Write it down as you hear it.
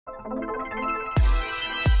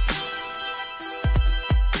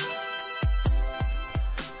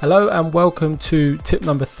Hello and welcome to tip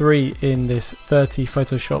number 3 in this 30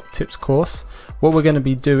 Photoshop tips course. What we're going to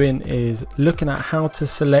be doing is looking at how to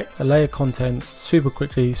select a layer contents super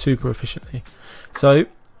quickly, super efficiently. So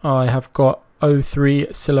I have got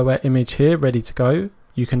O3 silhouette image here ready to go.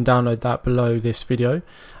 You can download that below this video,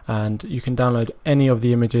 and you can download any of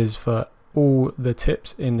the images for all the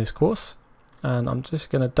tips in this course. And I'm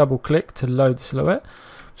just going to double click to load the silhouette.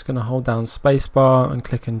 I'm just going to hold down spacebar and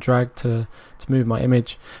click and drag to move my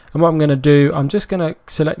image. And what I'm going to do, I'm just going to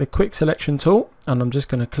select the quick selection tool, and I'm just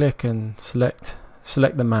going to click and select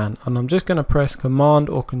the man, and I'm just going to press Command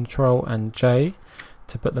or Control and J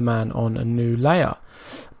to put the man on a new layer.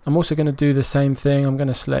 I'm also going to do the same thing. I'm going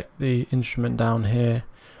to select the instrument down here.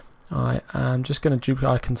 I am just going to duplicate.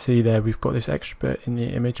 I can see there we've got this extra bit in the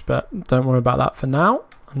image, but don't worry about that for now.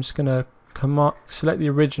 I'm just going to select the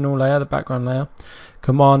original layer, the background layer,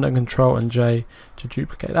 Command and Control and J to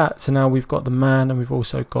duplicate that. So now we've got the man and we've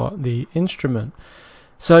also got the instrument.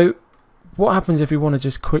 So what happens if we want to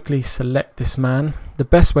just quickly select this man? The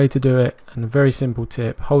best way to do it, and a very simple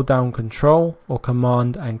tip, hold down Control or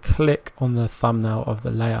Command and click on the thumbnail of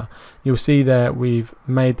the layer. You'll see there we've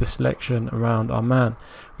made the selection around our man.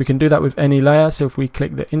 We can do that with any layer, so if we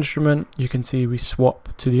click the instrument, you can see we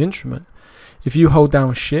swap to the instrument. If you hold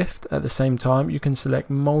down Shift at the same time, you can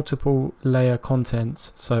select multiple layer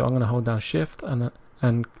contents. So I'm going to hold down Shift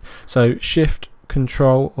and so Shift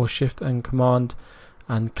Control or Shift and Command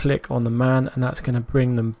and click on the man, and that's going to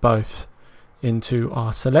bring them both into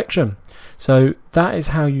our selection. So that is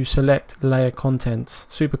how you select layer contents.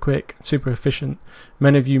 Super quick, super efficient.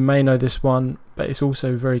 Many of you may know this one, but it's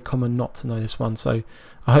also very common not to know this one. So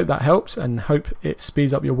I hope that helps and hope it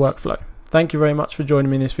speeds up your workflow. Thank you very much for joining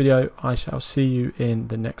me in this video. I shall see you in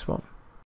the next one.